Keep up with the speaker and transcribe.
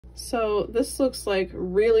So this looks like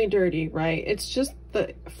really dirty, right? It's just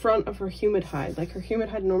the front of her humid hide. Like her humid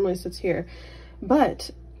hide normally sits here,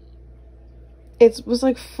 but it was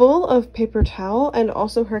like full of paper towel, and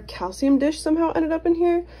also her calcium dish somehow ended up in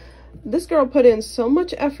here. This girl put in so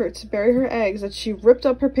much effort to bury her eggs that she ripped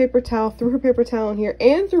up her paper towel, threw her paper towel in here,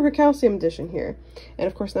 and threw her calcium dish in here. And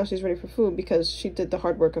of course now she's ready for food because she did the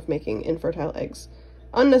hard work of making infertile eggs.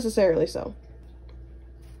 Unnecessarily so.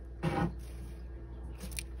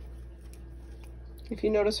 If you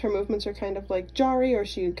notice her movements are kind of like jarry, or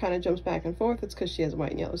she kind of jumps back and forth, it's because she has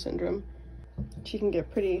white and yellow syndrome. She can get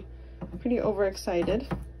pretty overexcited,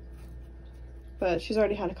 but she's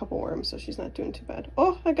already had a couple worms, so she's not doing too bad.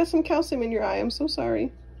 Oh, I got some calcium in your eye. I'm so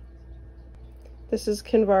sorry. This is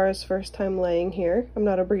Kinvara's first time laying here. I'm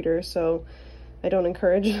not a breeder, so I don't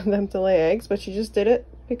encourage them to lay eggs, but she just did it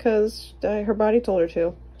because her body told her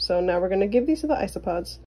to. So now we're going to give these to the isopods.